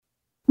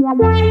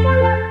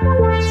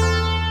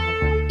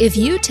If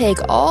you take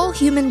all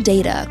human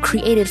data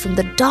created from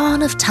the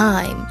dawn of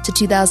time to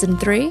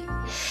 2003,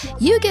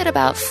 you get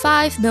about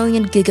 5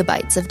 million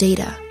gigabytes of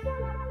data.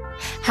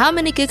 How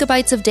many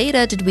gigabytes of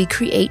data did we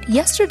create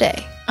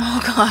yesterday?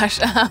 Oh, gosh.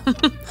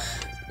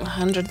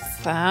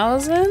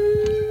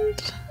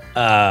 100,000?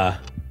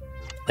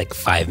 Like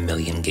 5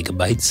 million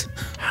gigabytes.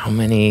 How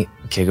many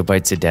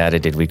gigabytes of data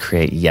did we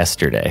create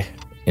yesterday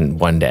in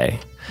one day?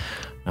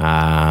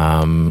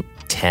 10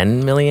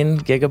 million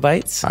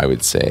gigabytes? I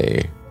would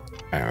say,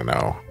 I don't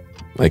know,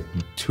 like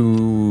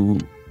 2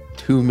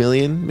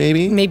 million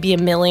maybe? Maybe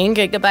 1 million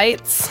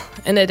gigabytes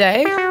in a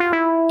day?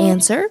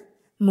 Answer,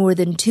 more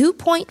than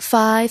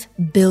 2.5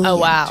 billion. Oh,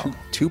 wow.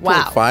 2.5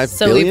 wow. billion?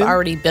 So we've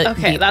already built.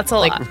 Okay, that's a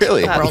lot.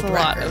 Really? That's World a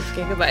lot record. of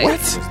gigabytes. What?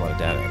 There's a lot of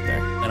data out there.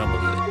 I don't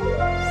believe it.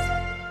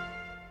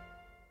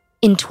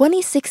 In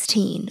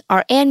 2016,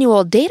 our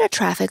annual data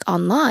traffic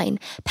online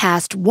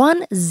passed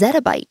 1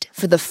 zettabyte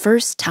for the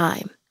first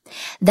time.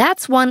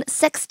 That's 1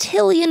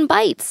 sextillion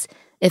bytes,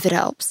 if it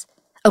helps.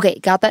 Okay,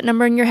 got that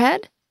number in your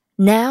head?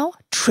 Now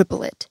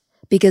triple it,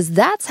 because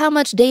that's how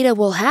much data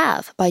we'll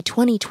have by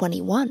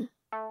 2021.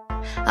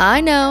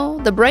 I know,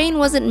 the brain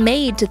wasn't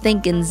made to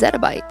think in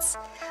zettabytes,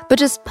 but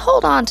just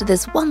hold on to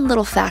this one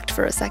little fact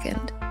for a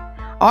second.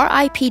 Our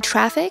IP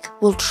traffic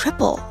will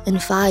triple in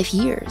 5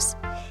 years.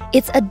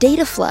 It's a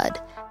data flood,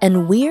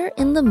 and we're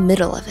in the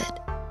middle of it.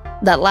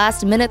 That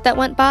last minute that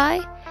went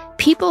by,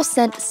 people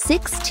sent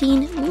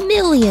 16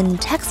 million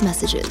text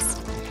messages.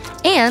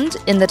 And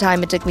in the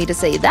time it took me to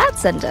say that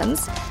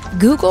sentence,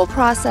 Google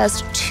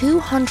processed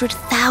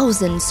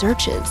 200,000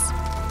 searches.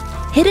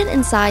 Hidden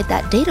inside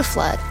that data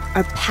flood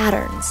are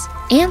patterns,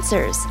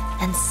 answers,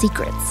 and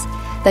secrets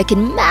that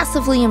can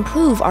massively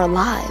improve our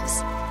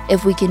lives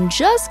if we can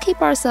just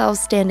keep ourselves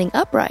standing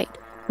upright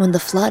when the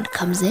flood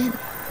comes in.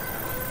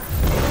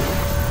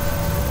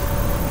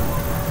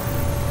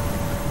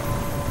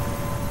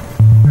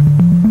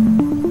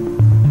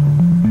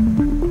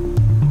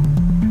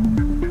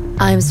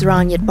 I'm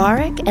Saron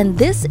Yitbarek, and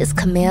this is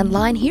Command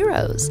Line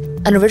Heroes,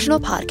 an original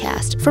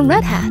podcast from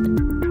Red Hat.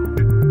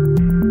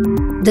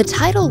 The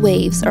tidal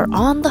waves are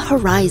on the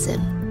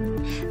horizon.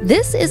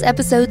 This is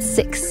episode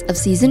 6 of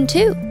season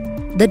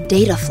 2, The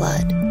Data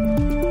Flood.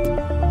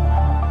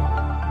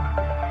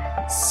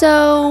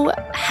 So,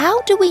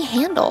 how do we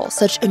handle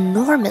such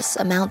enormous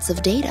amounts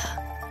of data?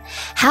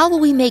 How will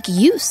we make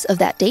use of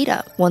that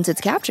data once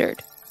it's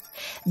captured?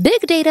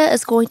 Big data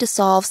is going to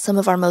solve some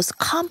of our most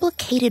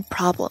complicated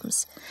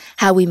problems.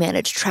 How we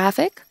manage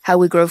traffic, how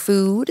we grow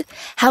food,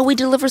 how we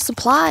deliver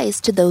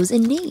supplies to those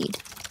in need.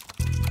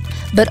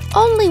 But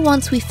only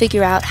once we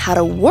figure out how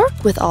to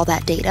work with all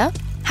that data,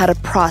 how to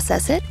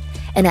process it,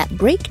 and at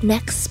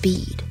breakneck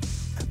speed.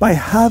 By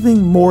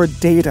having more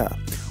data,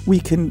 we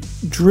can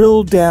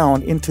drill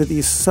down into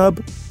these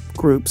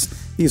subgroups,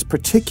 these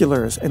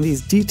particulars, and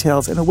these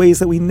details in ways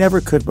that we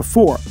never could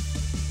before.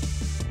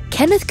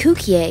 Kenneth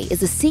Cukier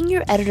is a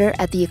senior editor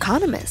at The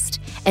Economist,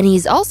 and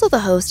he's also the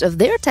host of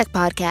their tech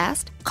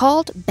podcast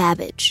called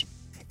Babbage.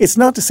 It's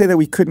not to say that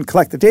we couldn't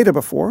collect the data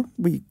before.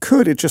 We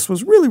could. It just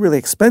was really, really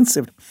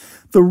expensive.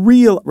 The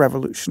real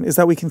revolution is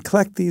that we can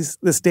collect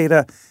this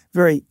data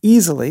very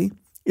easily.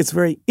 It's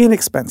very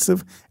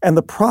inexpensive, and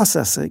the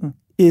processing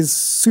is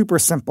super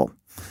simple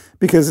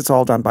because it's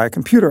all done by a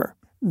computer.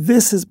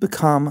 This has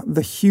become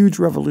the huge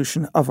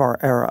revolution of our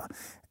era,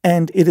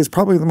 and it is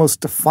probably the most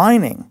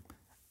defining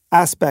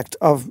aspect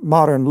of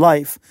modern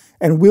life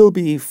and will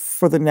be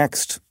for the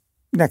next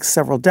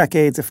several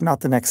decades, if not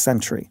the next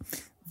century.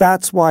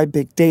 That's why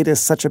big data is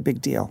such a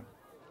big deal.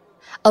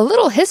 A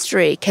little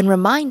history can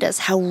remind us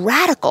how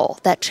radical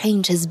that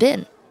change has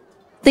been.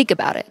 Think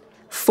about it.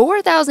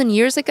 4,000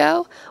 years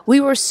ago,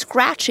 we were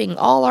scratching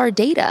all our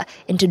data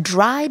into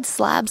dried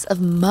slabs of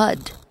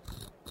mud.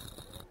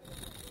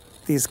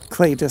 These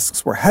clay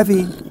discs were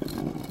heavy.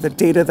 The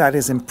data that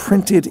is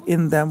imprinted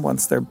in them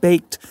once they're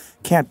baked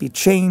can't be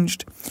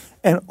changed.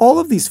 And all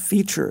of these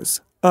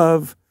features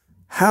of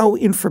how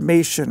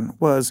information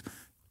was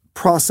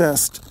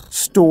processed,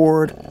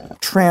 stored,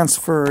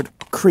 transferred,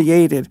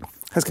 created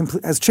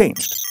has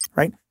changed,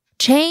 right?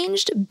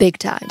 Changed big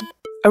time.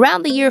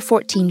 Around the year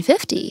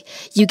 1450,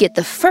 you get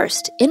the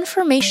first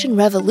information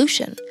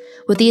revolution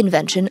with the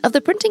invention of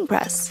the printing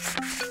press.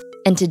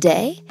 And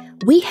today,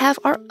 we have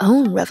our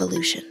own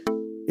revolution.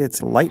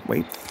 It's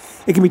lightweight.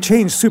 It can be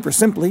changed super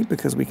simply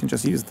because we can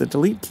just use the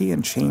delete key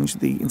and change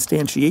the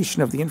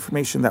instantiation of the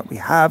information that we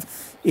have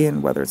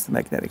in whether it's the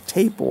magnetic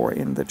tape or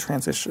in the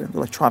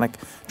electronic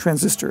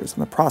transistors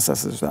and the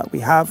processors that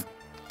we have.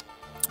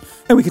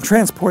 And we can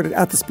transport it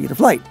at the speed of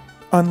light,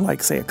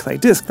 unlike, say, a clay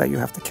disk that you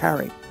have to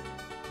carry.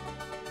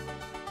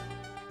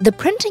 The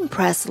printing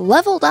press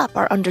leveled up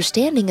our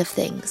understanding of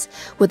things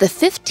with a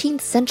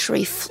 15th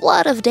century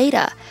flood of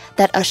data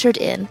that ushered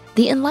in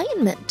the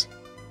Enlightenment.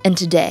 And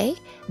today,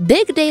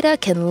 big data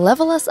can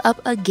level us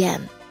up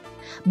again,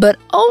 but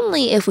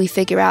only if we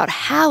figure out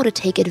how to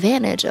take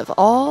advantage of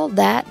all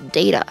that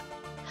data.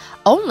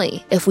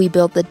 Only if we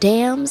build the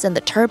dams and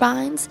the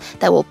turbines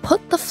that will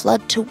put the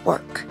flood to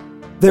work.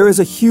 There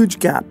is a huge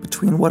gap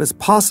between what is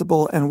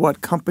possible and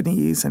what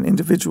companies and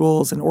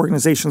individuals and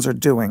organizations are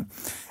doing.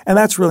 And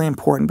that's really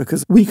important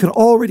because we can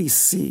already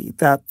see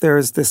that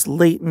there's this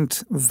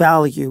latent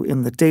value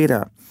in the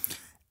data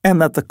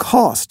and that the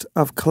cost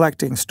of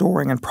collecting,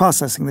 storing, and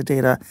processing the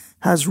data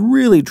has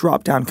really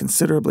dropped down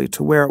considerably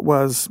to where it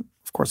was,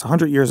 of course,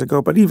 100 years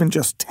ago, but even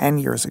just 10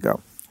 years ago.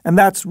 And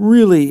that's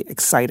really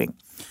exciting.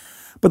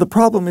 But the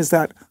problem is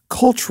that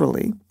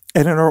culturally,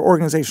 and in our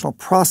organizational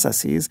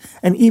processes,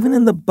 and even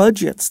in the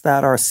budgets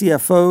that our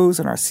CFOs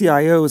and our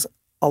CIOs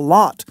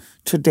allot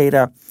to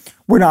data,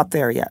 we're not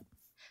there yet.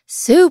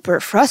 Super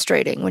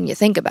frustrating when you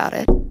think about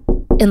it.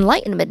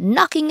 Enlightenment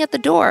knocking at the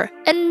door,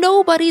 and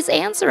nobody's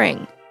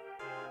answering.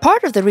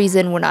 Part of the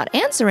reason we're not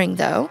answering,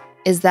 though,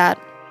 is that,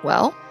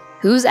 well,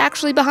 who's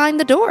actually behind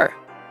the door?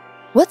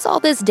 What's all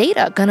this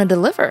data gonna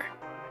deliver?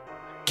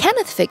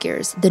 Kenneth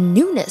figures the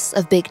newness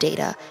of big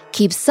data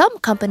keeps some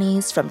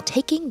companies from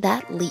taking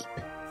that leap.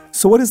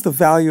 So what is the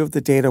value of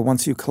the data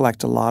once you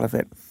collect a lot of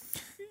it?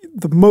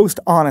 The most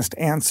honest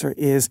answer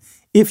is,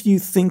 if you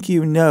think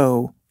you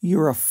know,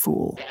 you're a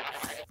fool.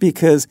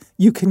 Because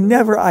you can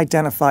never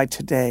identify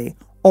today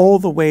all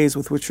the ways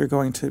with which you're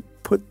going to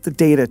put the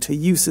data to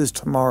uses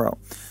tomorrow.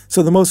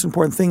 So the most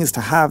important thing is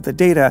to have the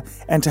data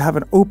and to have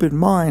an open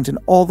mind in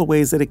all the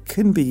ways that it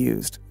can be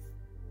used.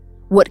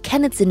 What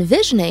Kenneth's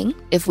envisioning,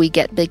 if we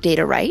get big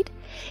data right,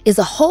 is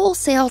a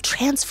wholesale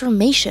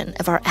transformation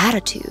of our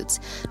attitudes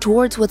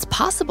towards what's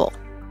possible.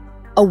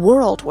 A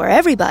world where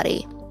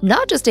everybody,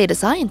 not just data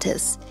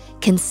scientists,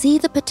 can see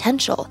the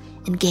potential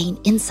and gain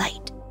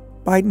insight.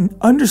 By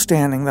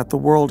understanding that the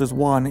world is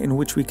one in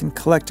which we can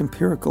collect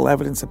empirical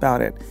evidence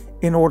about it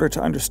in order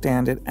to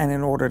understand it and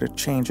in order to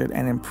change it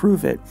and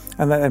improve it,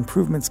 and that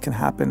improvements can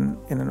happen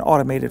in an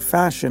automated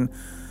fashion,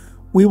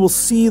 we will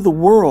see the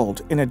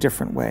world in a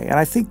different way. And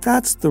I think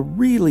that's the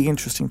really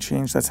interesting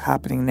change that's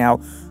happening now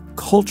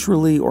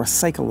culturally or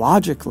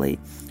psychologically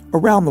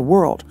around the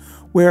world,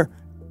 where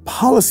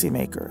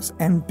policymakers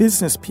and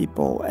business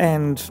people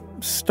and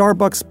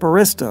Starbucks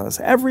baristas,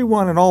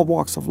 everyone in all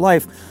walks of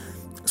life,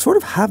 sort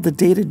of have the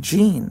data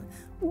gene.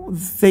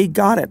 They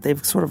got it.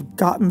 They've sort of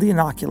gotten the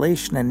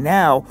inoculation, and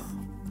now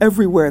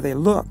everywhere they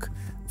look,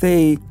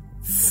 they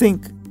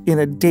think in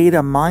a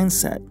data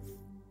mindset.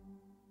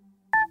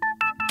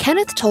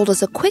 Kenneth told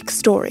us a quick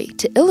story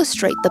to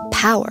illustrate the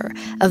power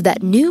of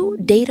that new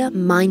data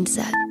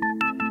mindset.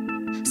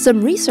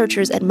 Some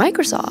researchers at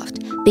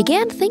Microsoft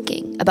began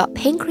thinking about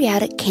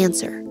pancreatic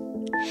cancer.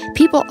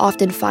 People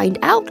often find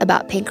out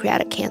about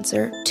pancreatic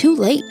cancer too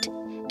late,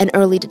 and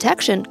early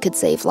detection could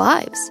save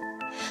lives.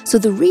 So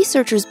the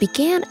researchers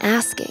began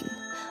asking,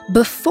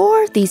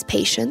 before these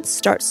patients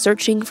start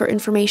searching for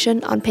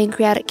information on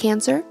pancreatic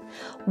cancer,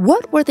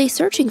 what were they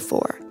searching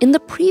for in the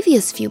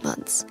previous few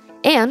months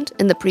and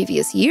in the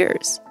previous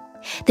years?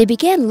 They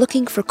began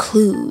looking for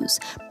clues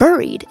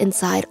buried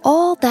inside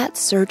all that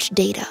search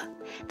data.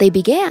 They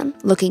began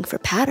looking for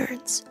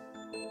patterns.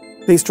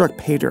 They struck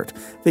pay dirt.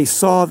 They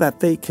saw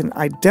that they can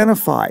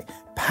identify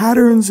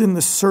patterns in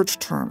the search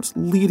terms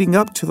leading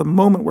up to the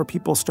moment where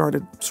people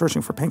started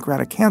searching for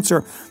pancreatic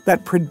cancer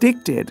that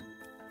predicted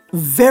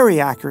very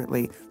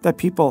accurately that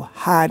people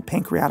had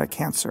pancreatic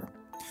cancer.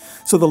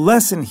 So the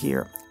lesson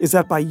here is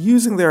that by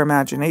using their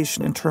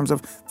imagination in terms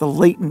of the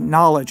latent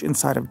knowledge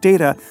inside of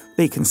data,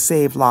 they can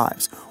save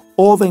lives.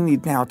 All they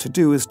need now to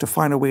do is to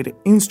find a way to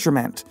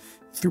instrument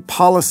through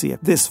policy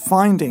this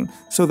finding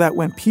so that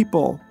when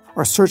people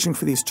are searching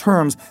for these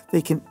terms,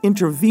 they can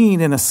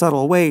intervene in a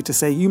subtle way to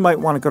say, you might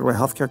want to go to a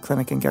healthcare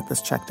clinic and get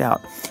this checked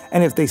out.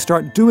 And if they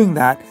start doing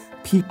that,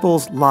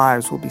 people's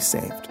lives will be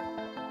saved.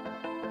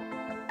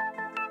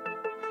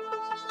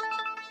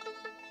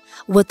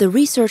 What the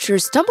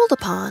researchers stumbled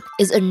upon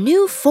is a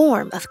new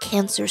form of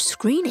cancer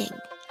screening,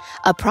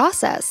 a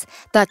process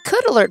that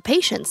could alert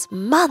patients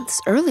months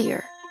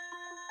earlier.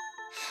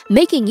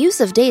 Making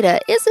use of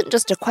data isn't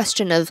just a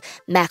question of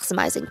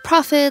maximizing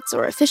profits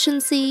or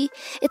efficiency.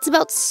 It's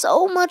about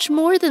so much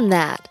more than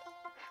that.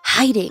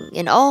 Hiding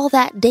in all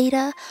that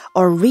data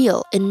are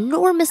real,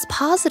 enormous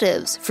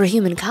positives for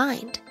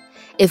humankind.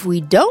 If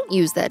we don't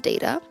use that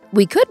data,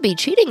 we could be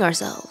cheating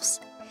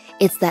ourselves.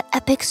 It's that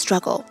epic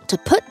struggle to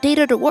put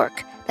data to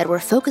work that we're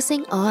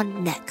focusing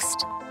on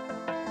next.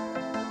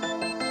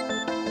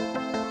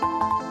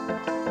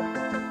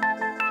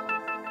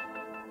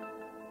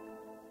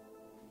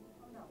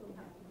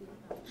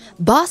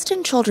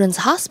 Boston Children's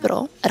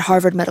Hospital at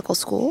Harvard Medical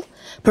School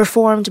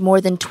performed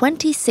more than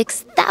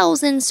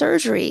 26,000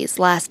 surgeries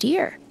last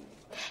year.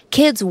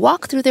 Kids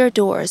walk through their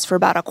doors for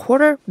about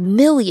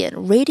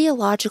 250,000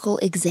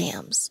 radiological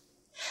exams.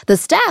 The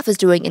staff is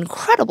doing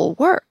incredible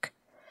work,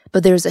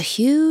 but there's a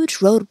huge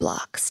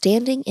roadblock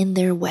standing in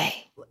their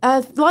way.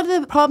 A lot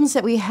of the problems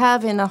that we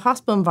have in a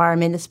hospital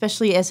environment,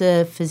 especially as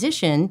a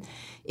physician,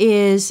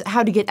 is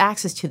how to get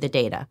access to the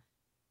data.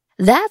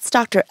 That's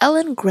Dr.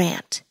 Ellen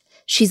Grant.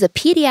 She's a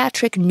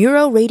pediatric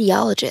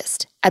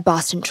neuroradiologist at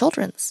Boston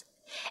Children's,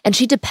 and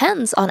she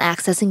depends on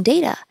accessing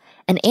data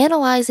and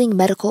analyzing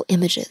medical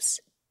images.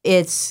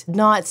 It's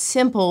not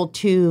simple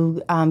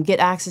to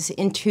get access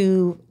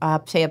into,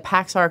 say, a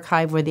PACS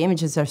archive where the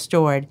images are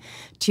stored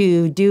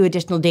to do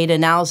additional data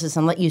analysis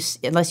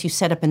unless you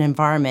set up an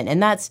environment.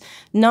 And that's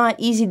not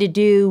easy to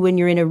do when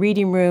you're in a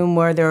reading room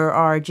where there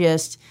are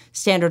just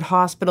standard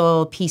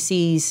hospital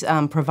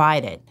PCs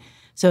provided.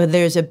 So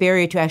there's a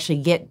barrier to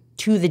actually get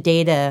to the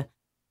data.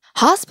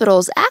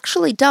 Hospitals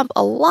actually dump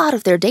a lot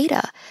of their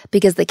data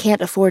because they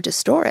can't afford to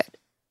store it.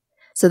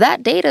 So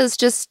that data is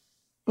just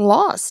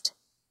lost.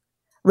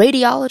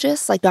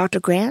 Radiologists like Dr.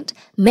 Grant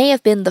may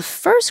have been the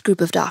first group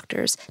of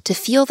doctors to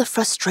feel the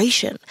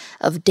frustration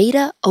of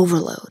data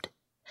overload.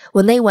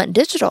 When they went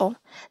digital,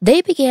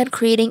 they began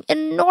creating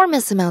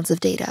enormous amounts of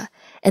data,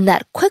 and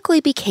that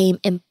quickly became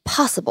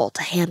impossible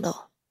to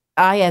handle.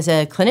 I, as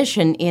a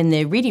clinician in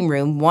the reading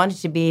room, wanted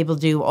to be able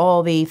to do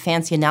all the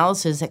fancy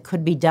analysis that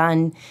could be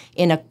done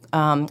in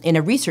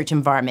a research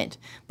environment.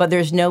 But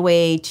there's no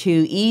way to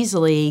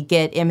easily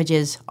get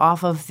images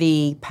off of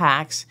the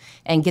PACS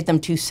and get them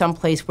to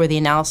someplace where the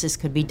analysis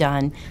could be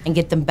done and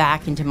get them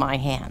back into my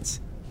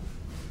hands.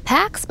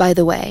 PACS, by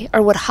the way,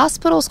 are what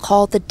hospitals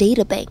call the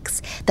data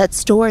banks that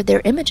store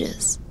their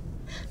images.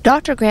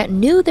 Dr. Grant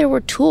knew there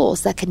were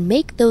tools that could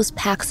make those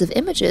PACS of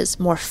images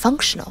more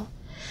functional,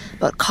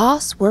 but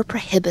costs were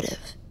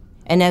prohibitive.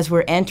 And as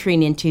we're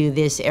entering into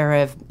this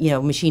era of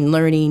machine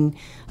learning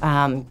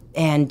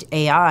and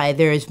AI,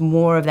 there is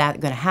more of that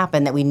going to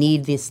happen, that we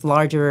need this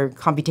larger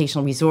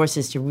computational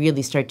resources to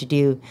really start to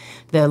do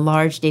the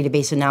large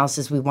database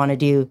analysis we want to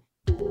do.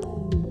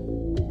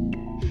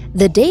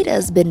 The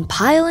data's been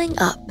piling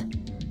up,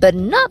 but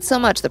not so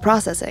much the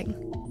processing.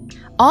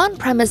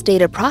 On-premise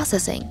data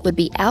processing would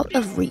be out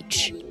of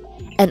reach,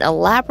 and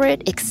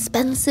elaborate,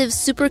 expensive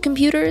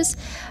supercomputers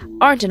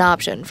aren't an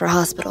option for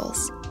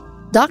hospitals.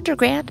 Dr.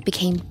 Grant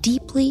became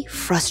deeply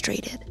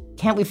frustrated.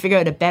 Can't we figure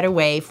out a better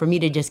way for me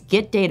to just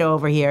get data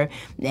over here,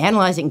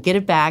 analyze it, and get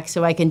it back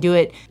so I can do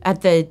it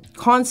at the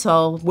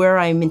console where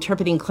I'm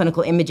interpreting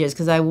clinical images?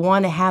 Because I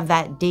want to have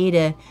that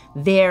data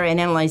there and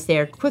analyzed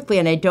there quickly,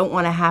 and I don't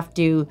want to have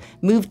to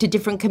move to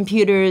different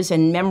computers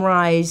and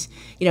memorize,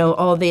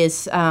 all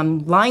this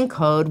line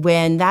code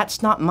when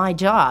that's not my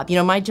job.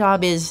 My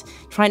job is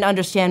trying to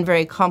understand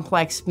very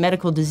complex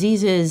medical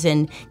diseases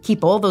and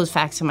keep all those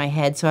facts in my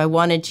head. So I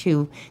wanted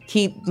to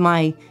keep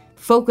my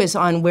focus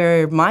on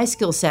where my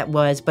skill set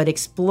was, but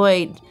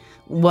exploit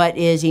what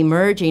is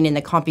emerging in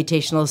the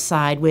computational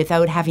side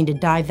without having to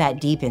dive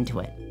that deep into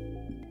it.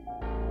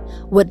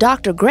 What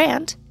Dr.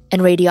 Grant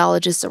and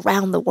radiologists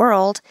around the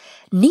world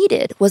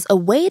needed was a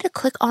way to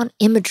click on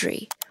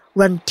imagery,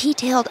 run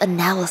detailed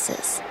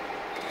analysis,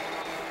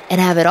 and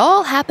have it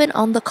all happen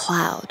on the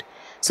cloud,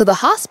 so the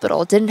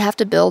hospital didn't have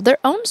to build their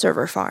own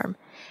server farm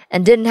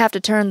and didn't have to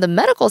turn the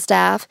medical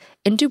staff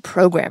into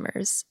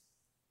programmers.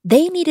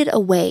 They needed a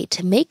way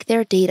to make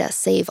their data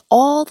save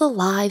all the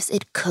lives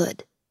it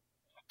could.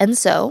 And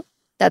so,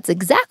 that's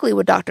exactly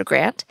what Dr.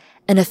 Grant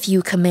and a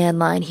few command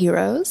line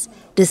heroes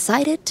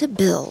decided to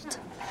build.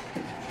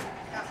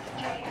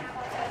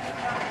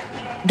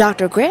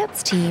 Dr.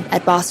 Grant's team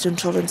at Boston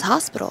Children's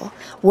Hospital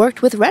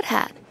worked with Red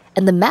Hat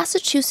and the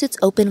Massachusetts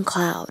Open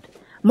Cloud.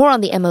 More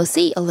on the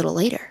MOC a little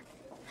later.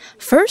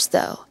 First,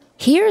 though,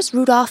 here's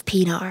Rudolf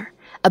Pinar,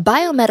 a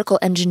biomedical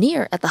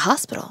engineer at the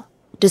hospital,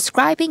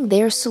 describing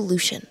their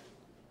solution.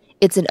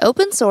 It's an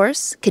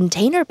open-source,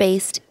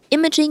 container-based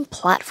imaging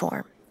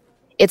platform.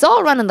 It's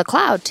all run in the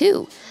cloud,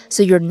 too,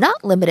 so you're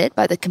not limited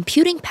by the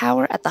computing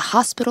power at the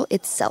hospital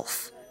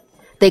itself.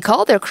 They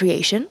call their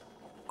creation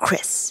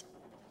CRIS.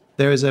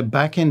 There is a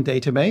backend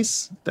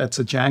database that's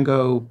a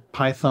Django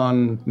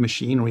Python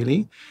machine,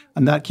 really,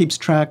 and that keeps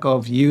track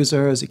of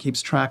users, it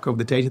keeps track of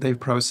the data they've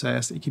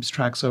processed, it keeps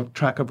track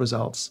of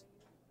results.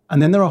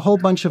 And then there are a whole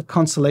bunch of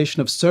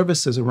constellation of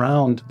services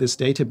around this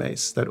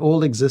database that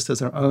all exist as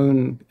their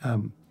own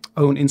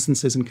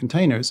instances and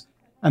containers.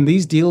 And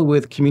these deal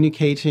with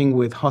communicating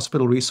with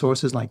hospital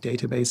resources like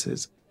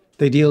databases.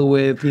 They deal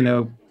with,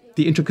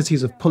 the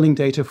intricacies of pulling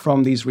data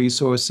from these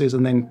resources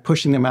and then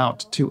pushing them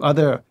out to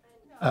other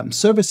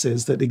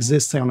services that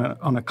exist, say,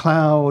 on a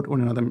cloud or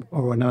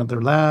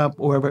another lab,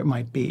 or wherever it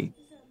might be.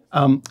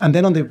 And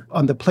then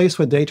on the place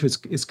where data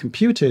is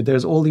computed,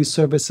 there's all these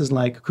services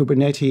like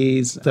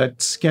Kubernetes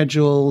that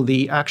schedule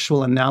the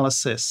actual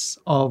analysis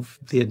of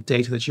the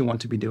data that you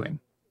want to be doing,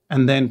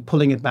 and then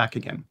pulling it back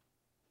again.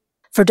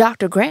 For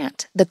Dr.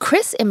 Grant, the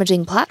CRIS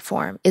imaging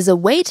platform is a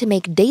way to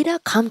make data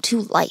come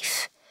to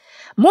life.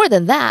 More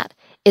than that,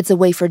 it's a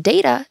way for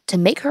data to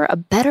make her a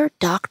better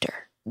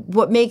doctor.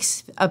 What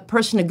makes a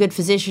person a good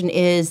physician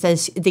is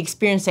the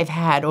experience they've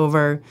had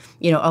over,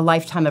 a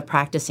lifetime of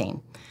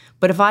practicing.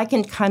 But if I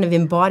can kind of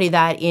embody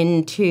that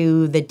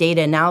into the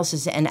data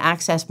analysis and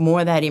access more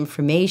of that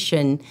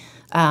information,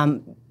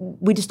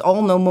 we just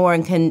all know more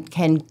and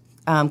can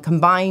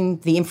combine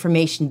the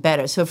information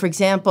better. So, for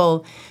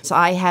example,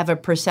 I have a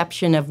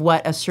perception of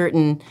what a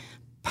certain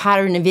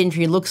pattern of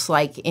injury looks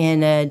like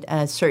in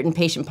a certain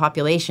patient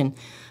population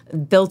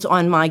built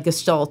on my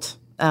Gestalt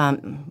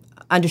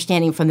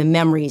understanding from the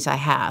memories I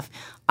have.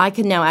 I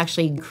can now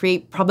actually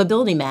create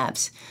probability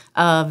maps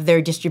of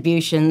their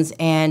distributions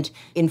and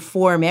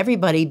inform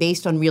everybody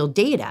based on real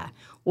data.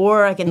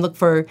 Or I can look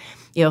for,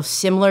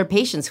 similar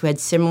patients who had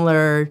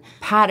similar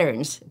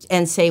patterns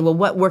and say, well,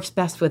 what works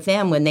best with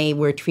them when they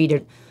were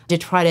treated, to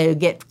try to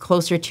get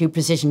closer to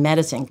precision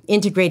medicine,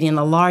 integrating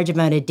a large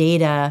amount of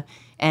data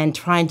and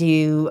trying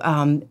to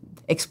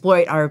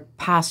exploit our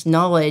past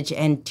knowledge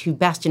and to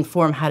best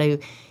inform how to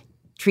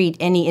treat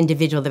any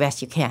individual the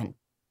best you can.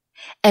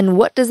 And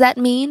what does that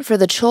mean for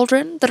the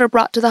children that are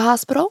brought to the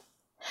hospital?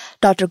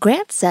 Dr.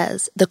 Grant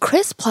says the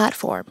CRIS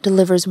platform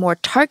delivers more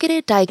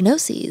targeted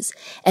diagnoses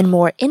and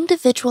more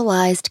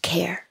individualized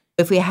care.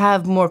 If we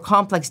have more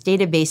complex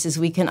databases,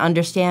 we can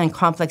understand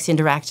complex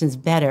interactions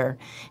better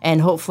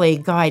and hopefully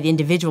guide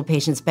individual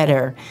patients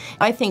better.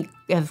 I think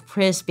of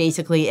CRIS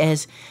basically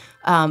as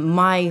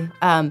my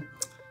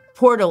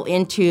portal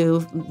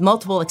into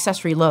multiple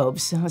accessory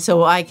lobes,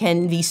 so I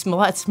can be a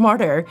lot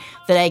smarter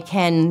than I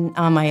can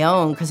on my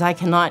own, because I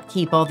cannot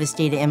keep all this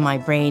data in my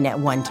brain at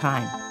one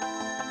time.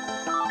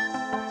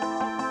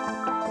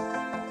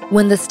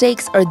 When the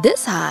stakes are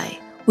this high,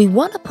 we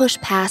want to push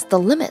past the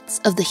limits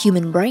of the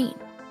human brain.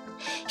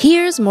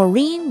 Here's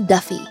Maureen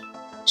Duffy.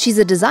 She's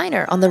a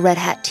designer on the Red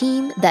Hat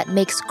team that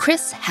makes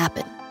CRIS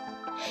happen.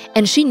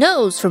 And she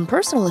knows from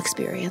personal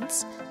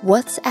experience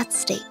what's at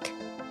stake.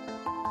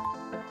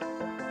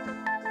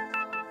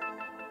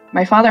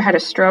 My father had a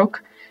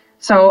stroke,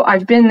 so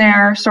I've been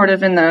there sort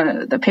of in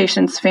the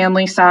patient's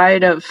family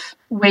side of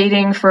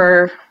waiting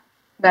for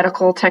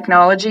medical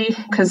technology,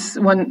 because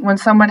when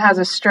someone has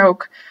a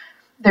stroke,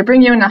 they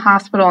bring you in the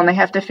hospital and they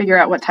have to figure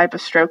out what type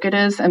of stroke it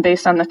is, and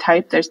based on the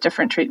type, there's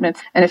different treatments.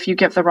 And if you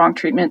give the wrong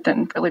treatment,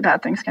 then really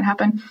bad things can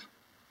happen.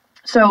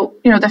 So,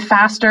 the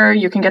faster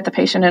you can get the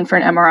patient in for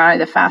an MRI,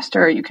 the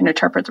faster you can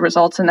interpret the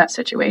results in that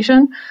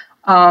situation,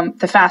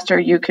 the faster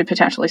you could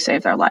potentially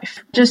save their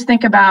life. Just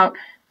think about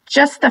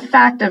just the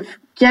fact of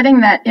getting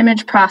that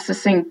image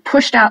processing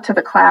pushed out to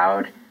the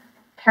cloud,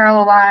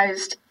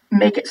 parallelized,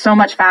 make it so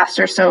much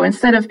faster. So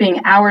instead of being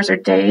hours or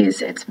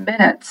days, it's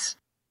minutes.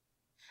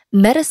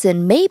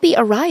 Medicine may be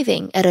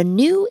arriving at a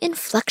new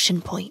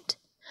inflection point,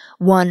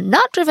 one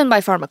not driven by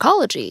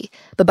pharmacology,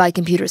 but by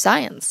computer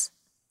science.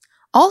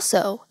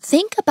 Also,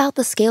 think about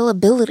the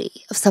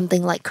scalability of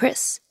something like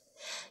CRIS.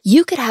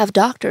 You could have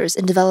doctors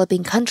in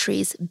developing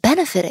countries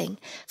benefiting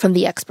from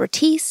the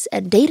expertise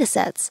and data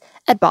sets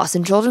at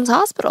Boston Children's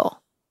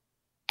Hospital.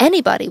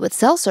 Anybody with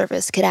cell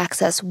service could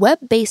access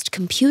web-based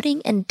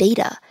computing and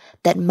data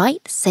that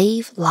might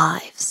save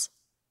lives.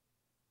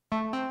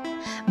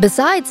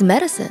 Besides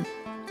medicine,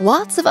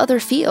 lots of other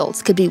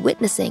fields could be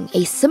witnessing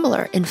a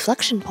similar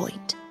inflection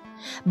point,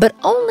 but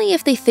only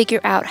if they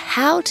figure out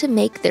how to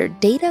make their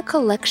data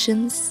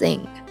collections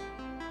sing.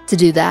 To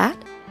do that,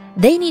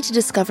 they need to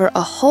discover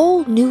a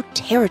whole new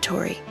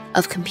territory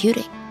of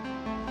computing.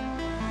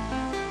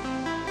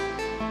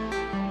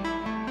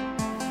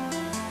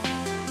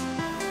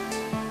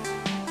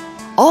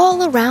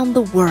 All around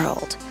the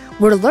world,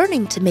 we're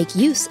learning to make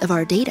use of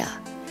our data,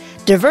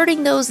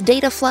 diverting those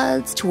data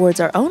floods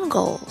towards our own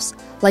goals,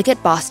 like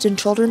at Boston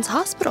Children's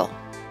Hospital.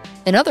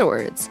 In other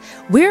words,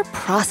 we're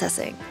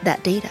processing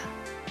that data.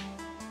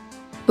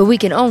 But we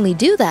can only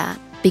do that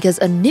because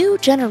a new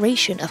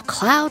generation of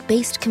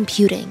cloud-based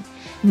computing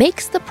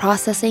makes the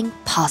processing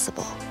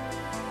possible.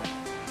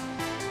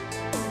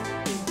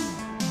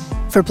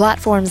 For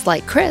platforms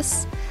like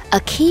CRIS, a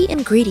key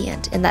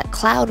ingredient in that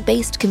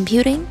cloud-based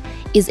computing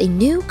is a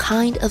new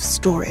kind of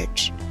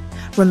storage.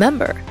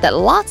 Remember that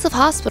lots of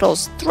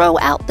hospitals throw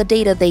out the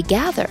data they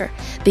gather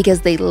because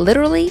they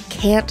literally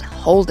can't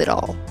hold it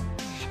all.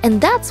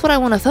 And that's what I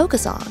want to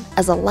focus on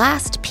as a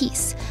last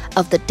piece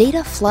of the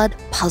data flood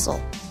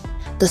puzzle,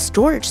 the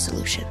storage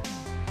solution.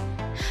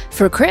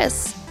 For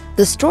CRIS,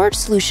 the storage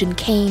solution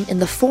came in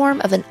the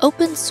form of an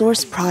open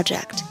source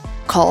project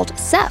called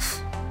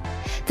Ceph.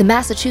 The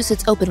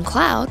Massachusetts Open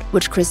Cloud,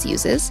 which CRIS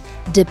uses,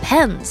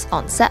 depends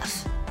on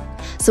Ceph.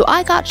 So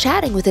I got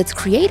chatting with its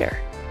creator,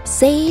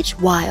 Sage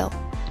Weil,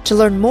 to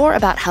learn more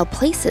about how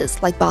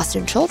places like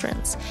Boston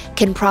Children's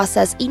can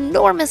process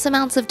enormous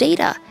amounts of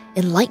data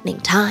in lightning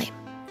time.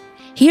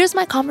 Here's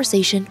my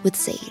conversation with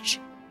Sage.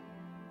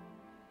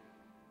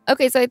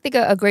 Okay, so I think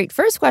a great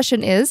first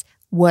question is,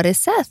 what is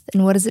Ceph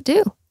and what does it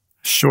do?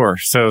 Sure.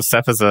 So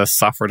Ceph is a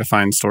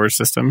software-defined storage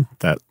system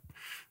that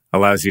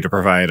allows you to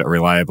provide a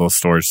reliable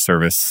storage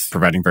service,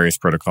 providing various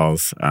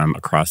protocols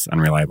across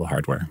unreliable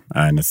hardware.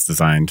 And it's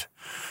designed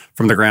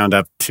from the ground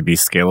up to be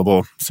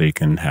scalable, so you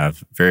can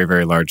have very,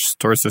 very large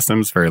storage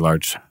systems, very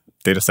large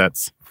data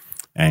sets,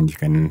 and you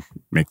can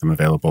make them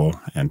available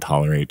and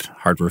tolerate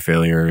hardware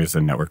failures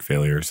and network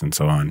failures and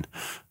so on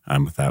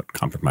without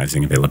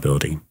compromising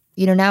availability.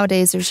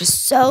 Nowadays there's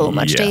just so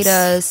much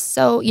data,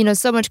 so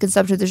much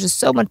consumption. There's just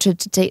so much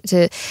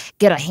to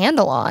get a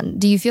handle on.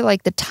 Do you feel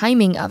like the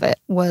timing of it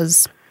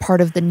was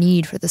part of the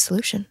need for the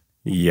solution?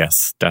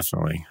 Yes,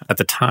 definitely. At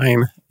the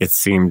time, it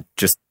seemed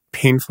just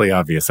painfully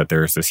obvious that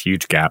there was this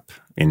huge gap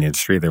in the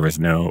industry. There was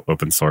no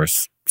open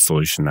source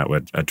solution that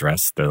would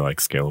address the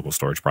scalable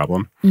storage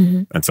problem.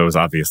 Mm-hmm. And so it was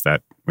obvious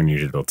that when you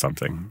need to build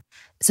something.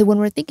 So when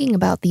we're thinking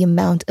about the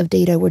amount of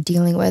data we're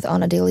dealing with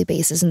on a daily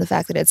basis and the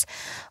fact that it's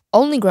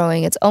only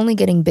growing, it's only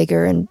getting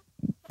bigger and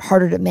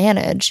harder to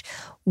manage,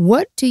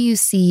 what do you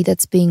see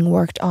that's being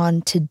worked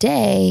on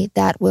today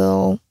that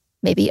will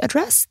maybe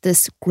address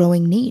this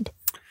growing need?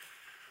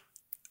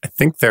 I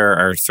think there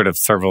are sort of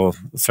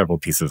several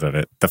pieces of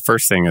it. The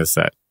first thing is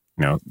that,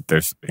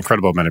 there's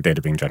incredible amount of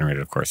data being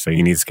generated, of course. So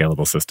you need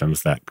scalable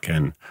systems that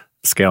can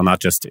scale not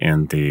just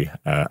in the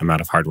amount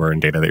of hardware and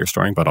data that you're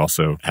storing, but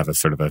also have a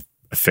sort of a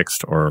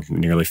fixed or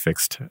nearly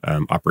fixed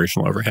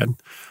operational overhead.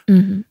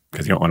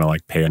 Because you don't want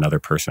to pay another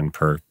person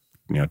per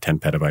 10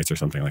 petabytes or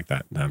something like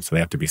that. So they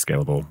have to be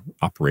scalable,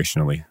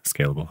 operationally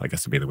scalable, I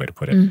guess would be the way to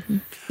put it.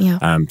 Yeah.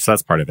 So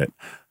that's part of it.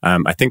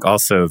 I think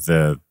also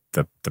the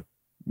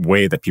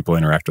way that people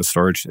interact with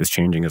storage is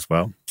changing as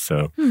well.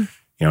 So,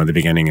 in the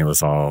beginning, it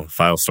was all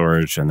file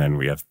storage, and then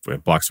we have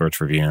block storage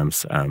for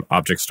VMs.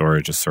 Object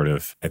storage is sort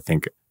of, I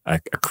think,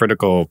 a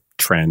critical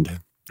trend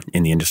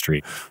in the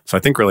industry. So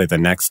I think really the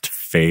next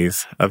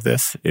phase of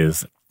this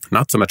is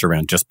not so much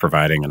around just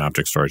providing an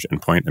object storage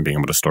endpoint and being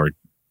able to store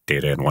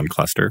data in one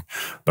cluster,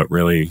 but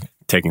really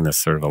taking this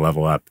sort of a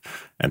level up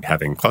and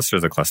having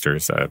clusters of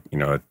clusters, a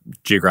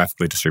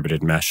geographically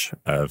distributed mesh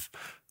of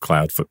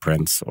cloud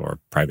footprints or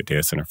private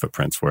data center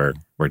footprints where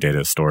data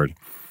is stored,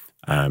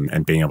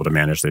 and being able to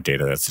manage the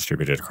data that's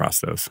distributed across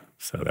those.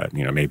 So that,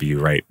 maybe you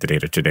write the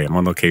data today in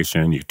one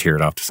location, you tier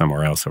it off to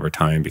somewhere else over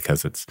time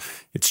because it's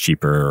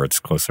cheaper or it's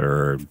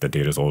closer or the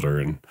data is older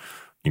and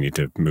you need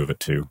to move it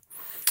to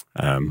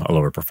a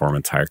lower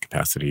performance, higher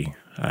capacity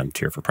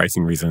tier for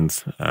pricing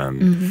reasons,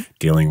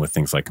 dealing with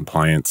things like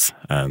compliance,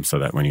 so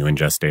that when you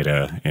ingest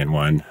data in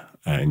one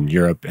in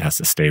Europe, it has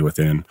to stay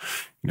within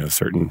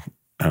certain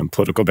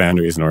political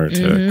boundaries in order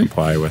to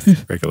comply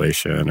with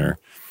regulation, or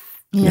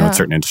in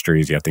certain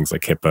industries you have things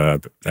like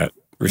HIPAA that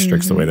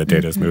restricts the way that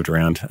data is moved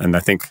around. And I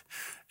think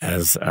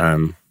as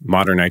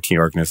modern IT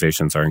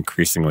organizations are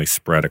increasingly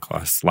spread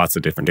across lots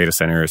of different data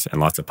centers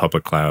and lots of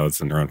public clouds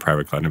and their own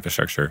private cloud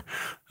infrastructure,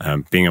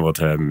 being able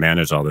to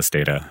manage all this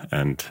data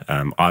and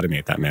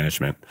automate that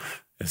management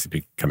is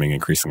becoming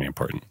increasingly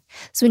important.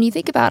 So when you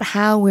think about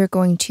how we're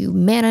going to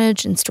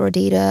manage and store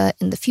data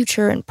in the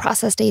future and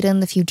process data in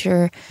the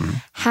future,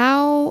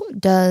 how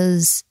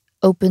does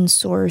open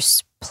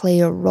source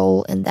play a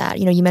role in that?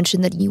 You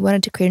mentioned that you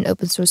wanted to create an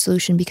open source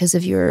solution because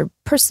of your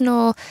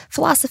personal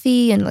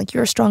philosophy and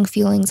your strong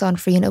feelings on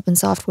free and open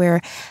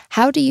software.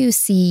 How do you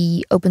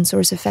see open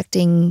source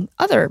affecting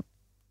other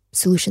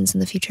solutions in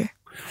the future?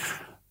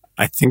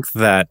 I think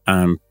that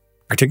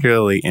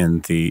particularly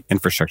in the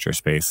infrastructure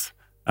space,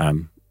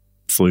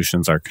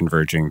 solutions are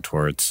converging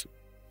towards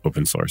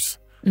open source.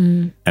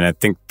 And I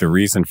think the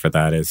reason for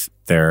that is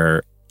there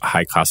are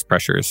high cost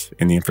pressures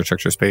in the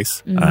infrastructure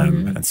space.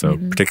 And so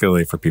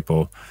particularly for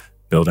people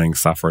building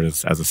software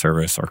as a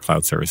service or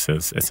cloud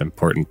services, it's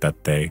important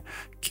that they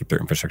keep their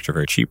infrastructure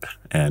very cheap.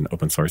 And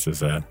open source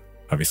is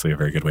obviously a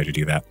very good way to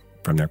do that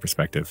from their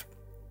perspective.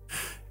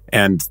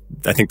 And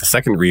I think the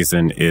second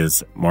reason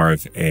is more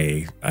of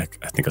a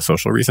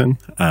social reason,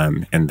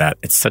 in that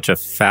it's such a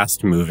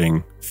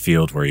fast-moving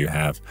field where you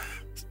have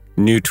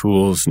new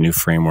tools, new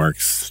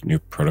frameworks, new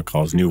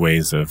protocols, new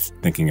ways of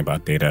thinking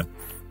about data.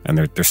 And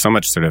there's so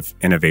much sort of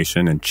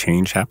innovation and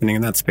change happening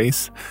in that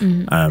space,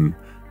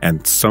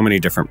 and so many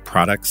different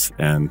products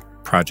and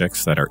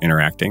projects that are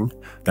interacting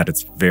that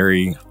it's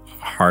very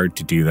hard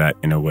to do that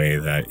in a way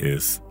that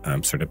is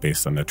sort of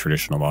based on the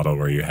traditional model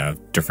where you have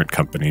different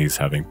companies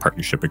having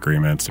partnership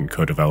agreements and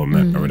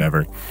co-development or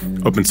whatever.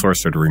 Open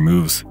source sort of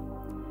removes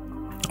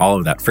all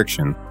of that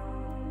friction.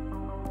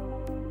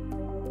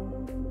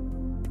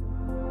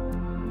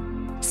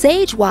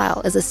 Sage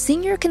Weil is a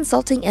senior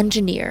consulting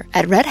engineer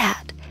at Red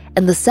Hat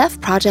and the Ceph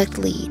project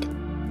lead.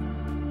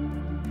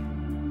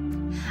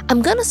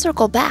 I'm going to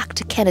circle back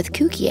to Kenneth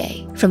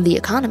Cukier from The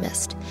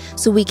Economist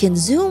so we can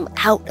zoom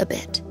out a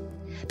bit,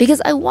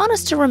 because I want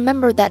us to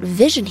remember that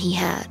vision he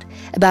had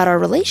about our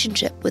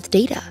relationship with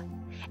data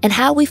and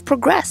how we've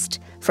progressed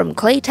from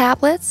clay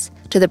tablets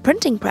to the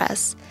printing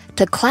press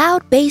to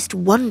cloud-based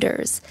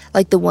wonders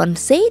like the one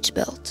Sage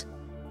built.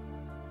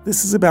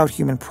 This is about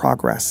human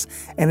progress,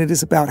 and it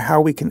is about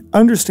how we can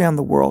understand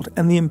the world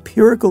and the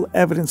empirical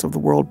evidence of the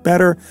world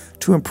better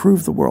to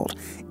improve the world.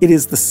 It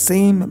is the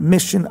same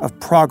mission of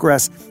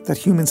progress that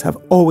humans have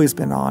always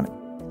been on.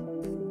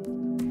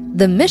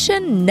 The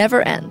mission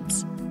never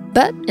ends.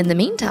 But in the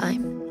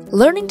meantime,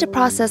 learning to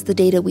process the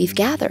data we've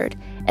gathered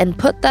and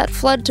put that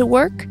flood to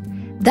work,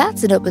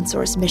 that's an open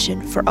source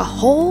mission for a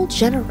whole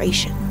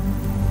generation.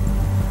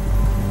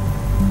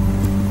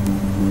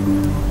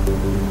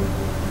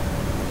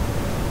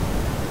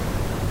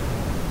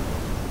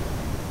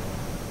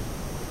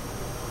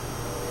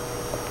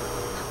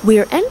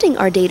 We're ending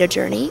our data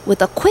journey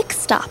with a quick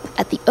stop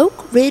at the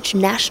Oak Ridge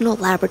National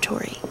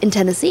Laboratory in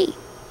Tennessee.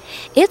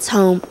 It's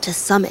home to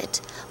Summit,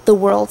 the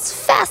world's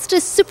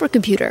fastest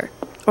supercomputer,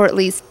 or at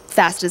least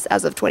fastest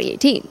as of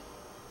 2018.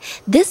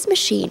 This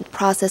machine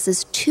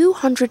processes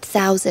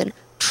 200,000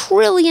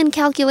 trillion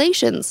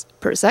calculations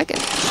per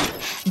second.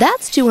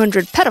 That's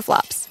 200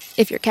 petaflops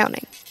if you're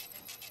counting.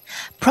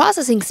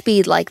 Processing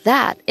speed like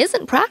that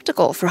isn't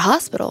practical for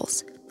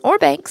hospitals or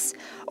banks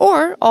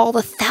or all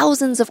the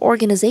thousands of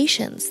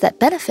organizations that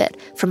benefit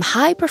from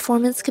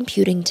high-performance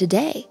computing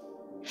today.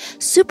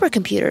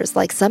 Supercomputers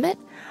like Summit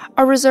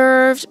are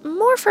reserved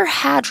more for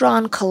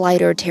Hadron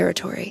Collider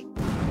territory.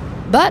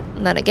 But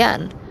then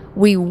again,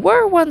 we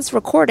were once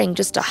recording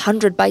just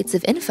 100 bytes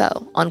of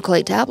info on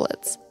clay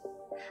tablets.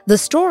 The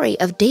story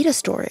of data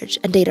storage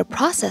and data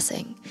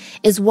processing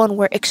is one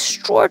where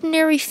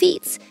extraordinary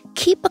feats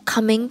keep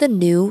becoming the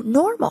new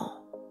normal.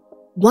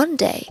 One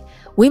day,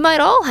 we might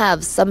all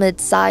have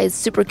Summit-sized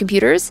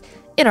supercomputers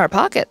in our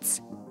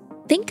pockets.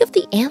 Think of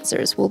the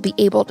answers we'll be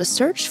able to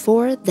search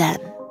for then.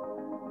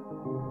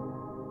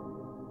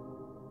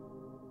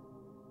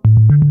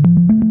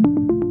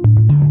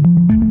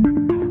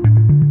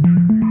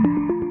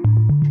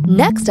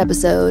 Next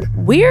episode,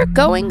 we're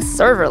going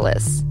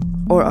serverless.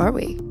 Or are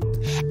we?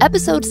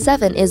 Episode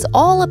 7 is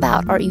all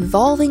about our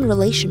evolving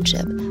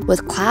relationship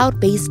with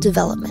cloud-based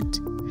development.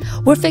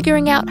 We're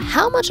figuring out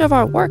how much of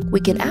our work we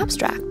can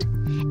abstract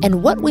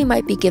and what we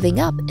might be giving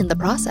up in the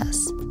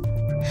process.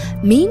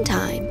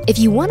 Meantime, if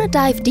you want to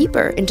dive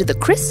deeper into the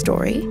Chris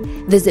story,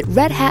 visit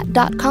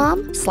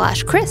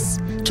redhat.com/Chris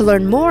to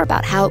learn more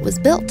about how it was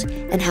built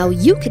and how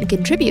you can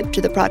contribute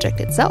to the project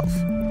itself.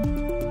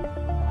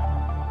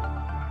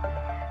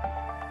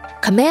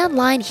 Command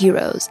Line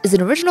Heroes is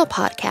an original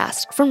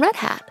podcast from Red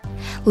Hat.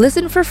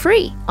 Listen for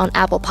free on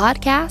Apple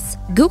Podcasts,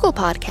 Google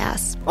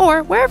Podcasts,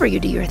 or wherever you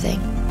do your thing.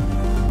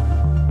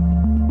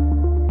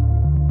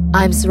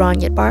 I'm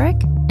Saron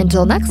Yitbarek.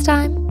 Until next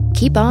time,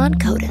 keep on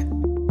coding.